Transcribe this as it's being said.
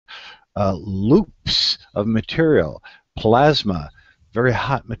loops of material, plasma, very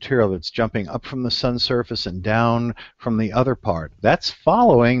hot material that's jumping up from the sun's surface and down from the other part. That's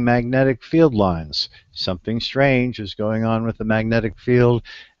following magnetic field lines. Something strange is going on with the magnetic field,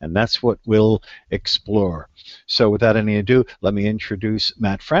 and that's what we'll explore. So without any ado, let me introduce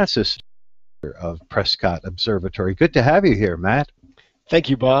Matt Francis of Prescott Observatory. Good to have you here, Matt. Thank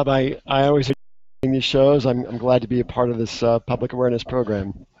you, Bob. I always enjoy these shows. I'm glad to be a part of this public awareness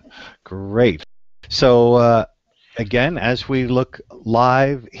program. Great. So again, as we look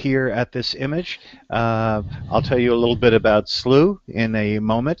live here at this image, I'll tell you a little bit about Slooh in a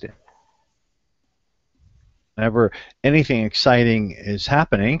moment. Whenever anything exciting is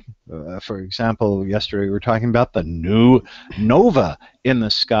happening, for example, yesterday we were talking about the new nova in the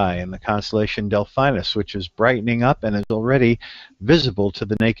sky in the constellation Delphinus, which is brightening up and is already visible to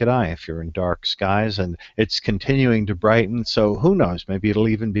the naked eye if you're in dark skies, and it's continuing to brighten. So who knows, maybe it'll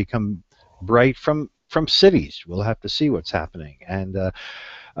even become bright from cities. We'll have to see what's happening. And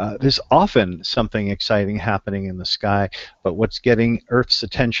there's often something exciting happening in the sky, but what's getting Earth's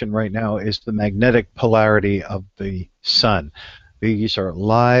attention right now is the magnetic polarity of the sun. These are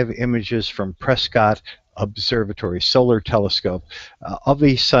live images from Prescott Observatory solar telescope of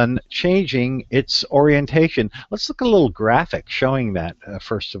the sun changing its orientation. Let's look at a little graphic showing that.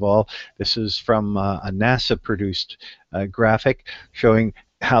 First of all, this is from a NASA-produced graphic showing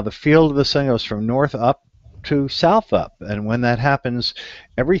how the field of the sun goes from north up to south up, and when that happens,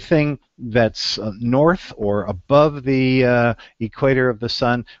 everything that's north or above the equator of the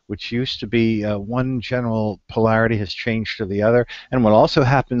sun, which used to be one general polarity, has changed to the other. And what also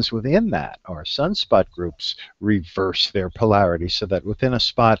happens within that are sunspot groups reverse their polarity, so that within a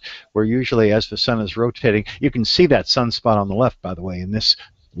spot where usually as the sun is rotating, you can see that sunspot on the left, by the way, in this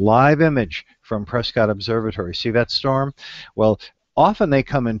live image from Prescott Observatory. See that storm? Well, often they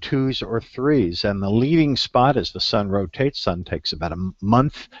come in twos or threes, and the leading spot as the sun rotates, sun takes about a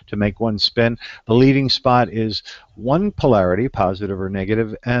month to make one spin, the leading spot is one polarity, positive or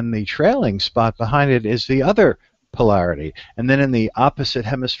negative, and the trailing spot behind it is the other polarity. And then in the opposite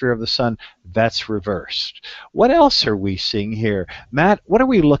hemisphere of the sun, that's reversed. What else are we seeing here? Matt, what are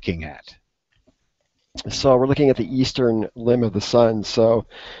we looking at? So we're looking at the eastern limb of the sun. So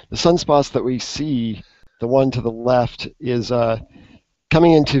the sunspots that we see, the one to the left, is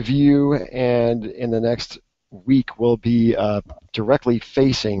coming into view, and in the next week will be directly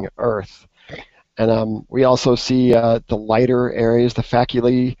facing Earth. And we also see the lighter areas, the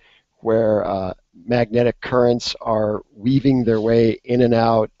faculae, where magnetic currents are weaving their way in and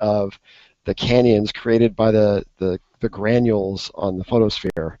out of the canyons created by the granules on the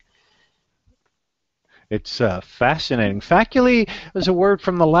photosphere. It's fascinating. Faculae is a word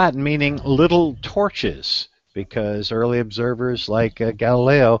from the Latin meaning little torches, because early observers like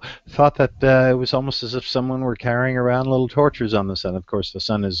Galileo thought that it was almost as if someone were carrying around little torches on the sun. Of course, the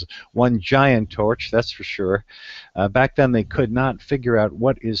sun is one giant torch, that's for sure. Back then, they could not figure out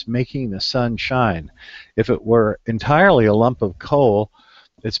what is making the sun shine. If it were entirely a lump of coal,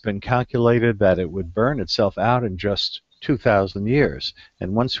 it's been calculated that it would burn itself out in just 2,000 years.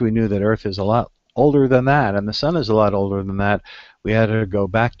 And once we knew that Earth is a lot older than that, and the sun is a lot older than that, we had to go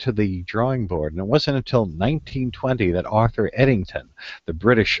back to the drawing board. And it wasn't until 1920 that Arthur Eddington, the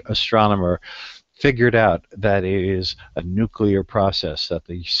British astronomer, figured out that it is a nuclear process, that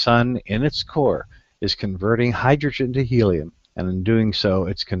the sun in its core is converting hydrogen to helium, and in doing so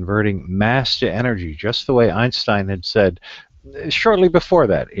it's converting mass to energy, just the way Einstein had said shortly before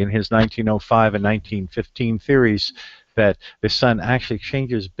that in his 1905 and 1915 theories, that the sun actually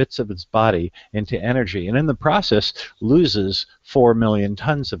changes bits of its body into energy, and in the process loses 4 million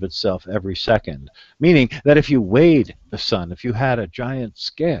tons of itself every second. Meaning that if you weighed the sun, if you had a giant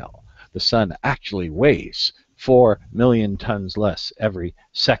scale, the sun actually weighs 4 million tons less every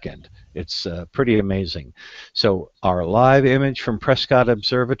second. It's pretty amazing. So our live image from Prescott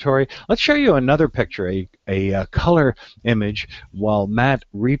Observatory. Let's show you another picture, a color image, while Matt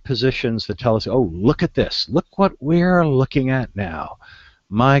repositions the telescope. Oh, look at this. Look what we're looking at now.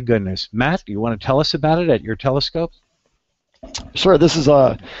 My goodness. Matt, you want to tell us about it at your telescope? Sure. This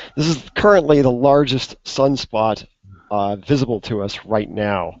is currently the largest sunspot visible to us right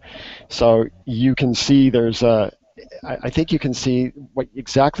now. So you can see there's I think you can see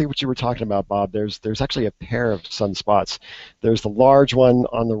exactly what you were talking about, Bob. There's actually a pair of sunspots. There's the large one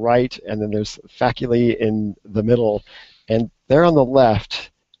on the right, and then there's faculae in the middle, and there on the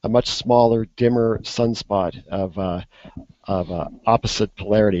left, a much smaller, dimmer sunspot of opposite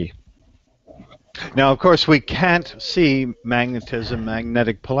polarity. Now, of course, we can't see magnetism,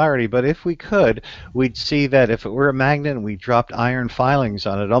 magnetic polarity, but if we could, we'd see that if it were a magnet and we dropped iron filings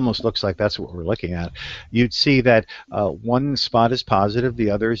on it, it almost looks like that's what we're looking at. You'd see that one spot is positive,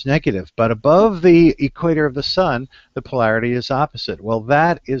 the other is negative. But above the equator of the sun, the polarity is opposite. Well,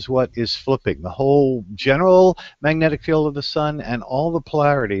 that is what is flipping. The whole general magnetic field of the sun and all the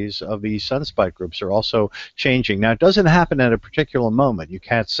polarities of the sunspot groups are also changing. Now, it doesn't happen at a particular moment. You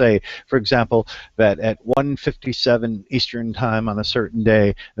can't say, for example, that at 1:57 Eastern time on a certain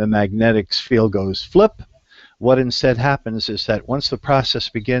day, the magnetic field goes flip. What instead happens is that once the process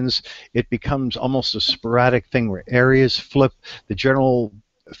begins, it becomes almost a sporadic thing where areas flip, the general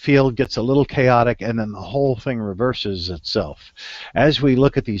field gets a little chaotic, and then the whole thing reverses itself. As we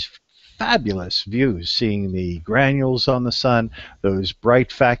look at these fabulous views, seeing the granules on the sun, those bright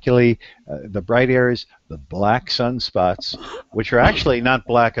faculae, the bright areas, the black sunspots, which are actually not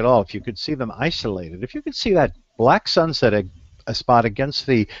black at all. If you could see them isolated, if you could see that black sunset a spot against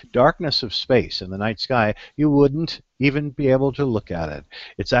the darkness of space in the night sky, you wouldn't even be able to look at it.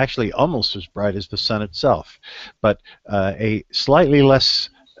 It's actually almost as bright as the sun itself, but a slightly less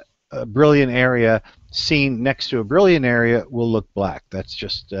brilliant area seen next to a brilliant area will look black. That's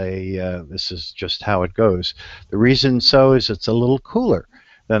just this is just how it goes. The reason so is it's a little cooler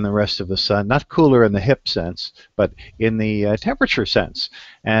than the rest of the sun. Not cooler in the hip sense, but in the temperature sense.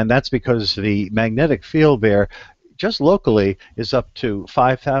 And that's because the magnetic field there, just locally, is up to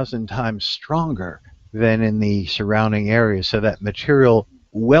 5,000 times stronger than in the surrounding areas. So that material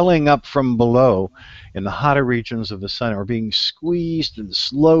welling up from below in the hotter regions of the sun are being squeezed and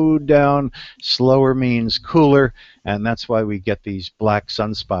slowed down. Slower means cooler, and that's why we get these black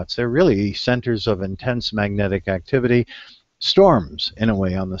sunspots. They're really centers of intense magnetic activity, storms in a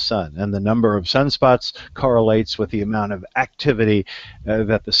way on the sun, and the number of sunspots correlates with the amount of activity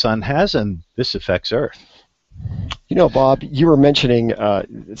that the sun has, and this affects Earth. You know, Bob, you were mentioning,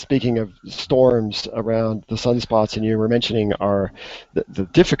 speaking of storms around the sunspots, and you were mentioning the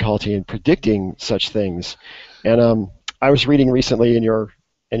difficulty in predicting such things. And I was reading recently in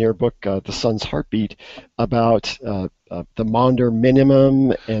your book, The Sun's Heartbeat, about the Maunder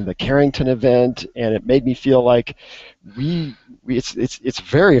minimum and the Carrington event, and it made me feel like it's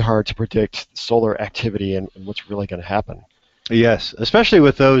very hard to predict solar activity and what's really going to happen. Yes, especially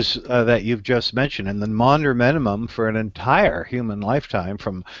with those that you've just mentioned, and the Maunder minimum for an entire human lifetime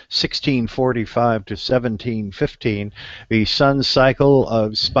from 1645 to 1715, the sun's cycle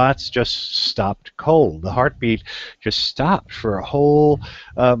of spots just stopped cold. The heartbeat just stopped for a whole,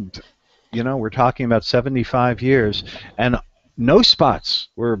 we're talking about 75 years, and no spots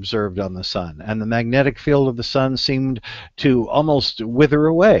were observed on the sun, and the magnetic field of the sun seemed to almost wither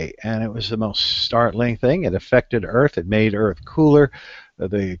away, and it was the most startling thing. It affected Earth. It made Earth cooler.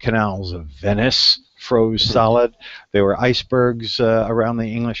 The canals of Venice froze solid. There were icebergs around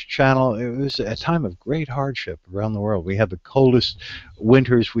the English Channel. It was a time of great hardship around the world. We had the coldest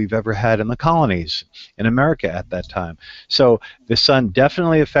winters we've ever had in the colonies in America at that time. So the sun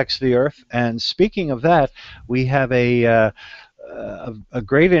definitely affects the Earth. And speaking of that, we have a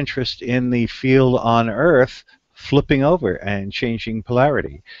great interest in the field on Earth flipping over and changing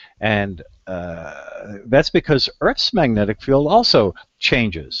polarity. And that's because Earth's magnetic field also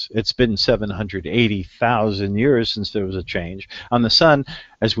changes. It's been 780,000 years since there was a change. On the sun,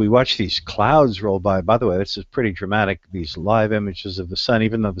 as we watch these clouds roll by the way, this is pretty dramatic, these live images of the sun,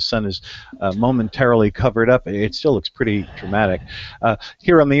 even though the sun is momentarily covered up, it still looks pretty dramatic.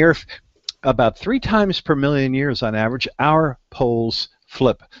 Here on the Earth, about 3 times per million years on average, our poles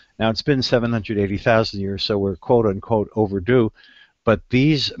flip. Now, it's been 780,000 years, so we're quote-unquote overdue, but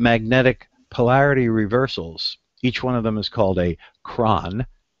these magnetic polarity reversals, each one of them is called a chron,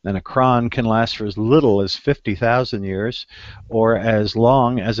 and a chron can last for as little as 50,000 years or as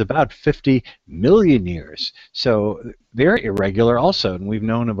long as about 50 million years. So they're irregular also, and we've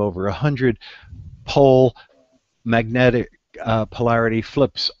known of over 100 pole magnetic polarity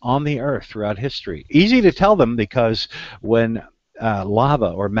flips on the Earth throughout history. Easy to tell them because when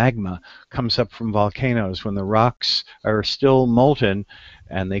lava or magma comes up from volcanoes, when the rocks are still molten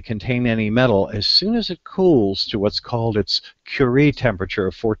and they contain any metal, as soon as it cools to what's called its Curie temperature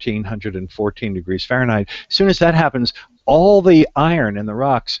of 1414 degrees Fahrenheit, as soon as that happens, all the iron in the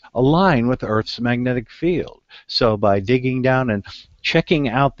rocks align with Earth's magnetic field. So by digging down and checking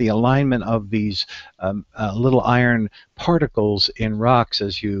out the alignment of these little iron particles in rocks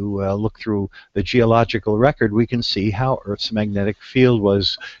as you look through the geological record, we can see how Earth's magnetic field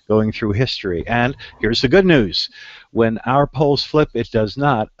was going through history. And here's the good news. When our poles flip, it does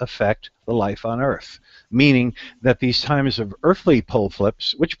not affect the life on Earth, meaning that these times of earthly pole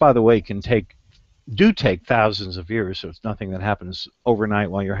flips, which, by the way, can take do take thousands of years, so it's nothing that happens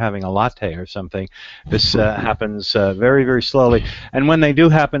overnight while you're having a latte or something. This happens very, very slowly. And when they do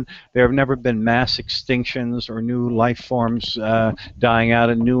happen, there have never been mass extinctions or new life forms dying out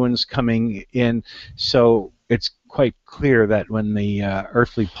and new ones coming in. So it's quite clear that when the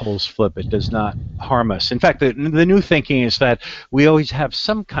earthly poles flip, it does not harm us. In fact, the new thinking is that we always have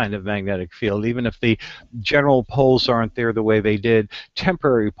some kind of magnetic field, even if the general poles aren't there the way they did.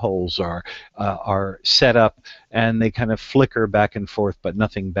 Temporary poles are set up, and they kind of flicker back and forth, but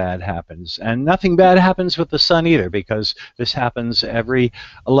nothing bad happens. And nothing bad happens with the sun either, because this happens every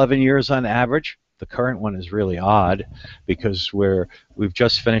 11 years on average. The current one is really odd because we've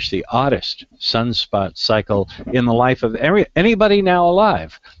just finished the oddest sunspot cycle in the life of anybody now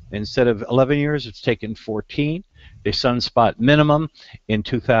alive. Instead of 11 years, it's taken 14. The sunspot minimum in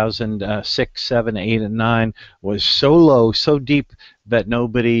 2006, 7, 8, and 9 was so low, so deep, that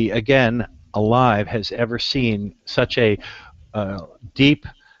nobody, again, alive has ever seen such a deep,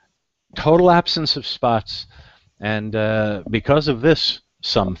 total absence of spots. And because of this,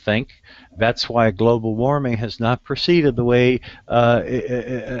 some think, that's why global warming has not proceeded the way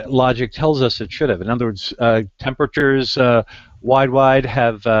logic tells us it should have. In other words, temperatures wide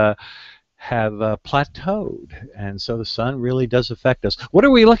have plateaued, and so the sun really does affect us. What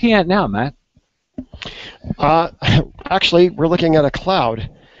are we looking at now, Matt? Actually, we're looking at a cloud.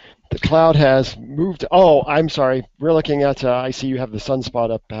 The cloud has moved. Oh, I'm sorry. We're looking at, I see you have the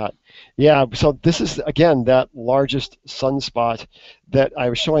sunspot up, Pat. Yeah, so this is, again, that largest sunspot that I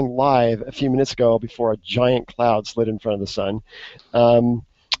was showing live a few minutes ago before a giant cloud slid in front of the sun.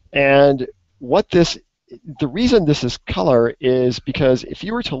 And the reason this is color is because if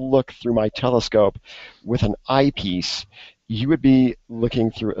you were to look through my telescope with an eyepiece, you would be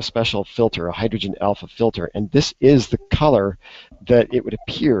looking through a special filter, a hydrogen alpha filter, and this is the color that it would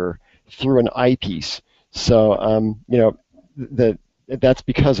appear through an eyepiece. So, that's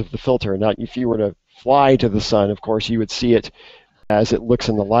because of the filter. Now, if you were to fly to the sun, of course, you would see it as it looks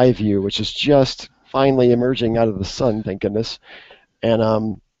in the live view, which is just finally emerging out of the sun, thank goodness,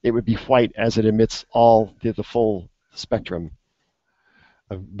 and it would be white as it emits all the full spectrum.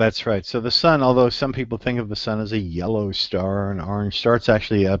 That's right. So the sun, although some people think of the sun as a yellow star or an orange star, it's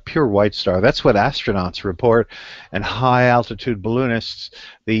actually a pure white star. That's what astronauts report, and high-altitude balloonists.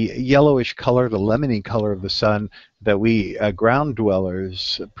 The yellowish color, the lemony color of the sun that we ground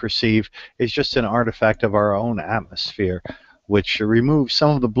dwellers perceive is just an artifact of our own atmosphere, which removes some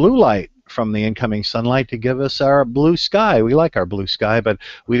of the blue light from the incoming sunlight to give us our blue sky. We like our blue sky, but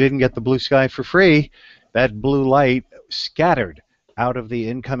we didn't get the blue sky for free. That blue light scattered out of the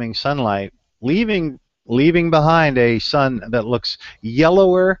incoming sunlight, leaving behind a sun that looks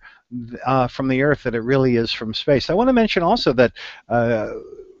yellower from the Earth than it really is from space. I want to mention also that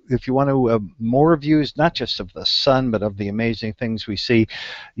if you want to more views, not just of the sun, but of the amazing things we see,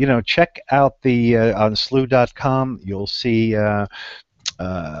 check out the on Slooh.com. You'll see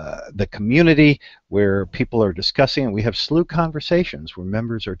the community where people are discussing it. We have Slooh conversations where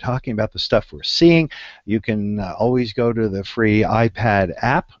members are talking about the stuff we're seeing. You can always go to the free iPad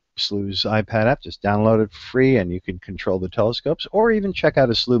app, Slooh's iPad app. Just download it for free, and you can control the telescopes, or even check out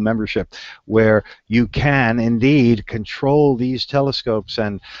a Slooh membership where you can indeed control these telescopes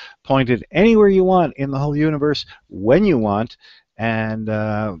and point it anywhere you want in the whole universe when you want, and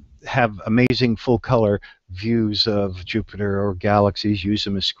have amazing full color views of Jupiter or galaxies, use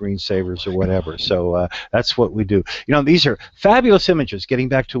them as screensavers or whatever. So that's what we do. These are fabulous images, getting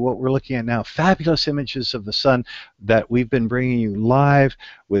back to what we're looking at now, fabulous images of the sun that we've been bringing you live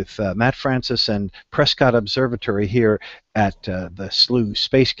with Matt Francis and Prescott Observatory here at the Slooh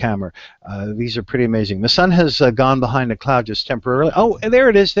space camera. These are pretty amazing. The sun has gone behind a cloud just temporarily. Oh, there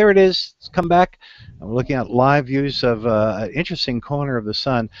it is. It's come back. We're looking at live views of an interesting corner of the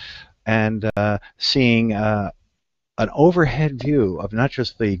sun, and seeing an overhead view of not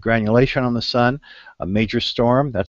just the granulation on the sun, a major storm, that's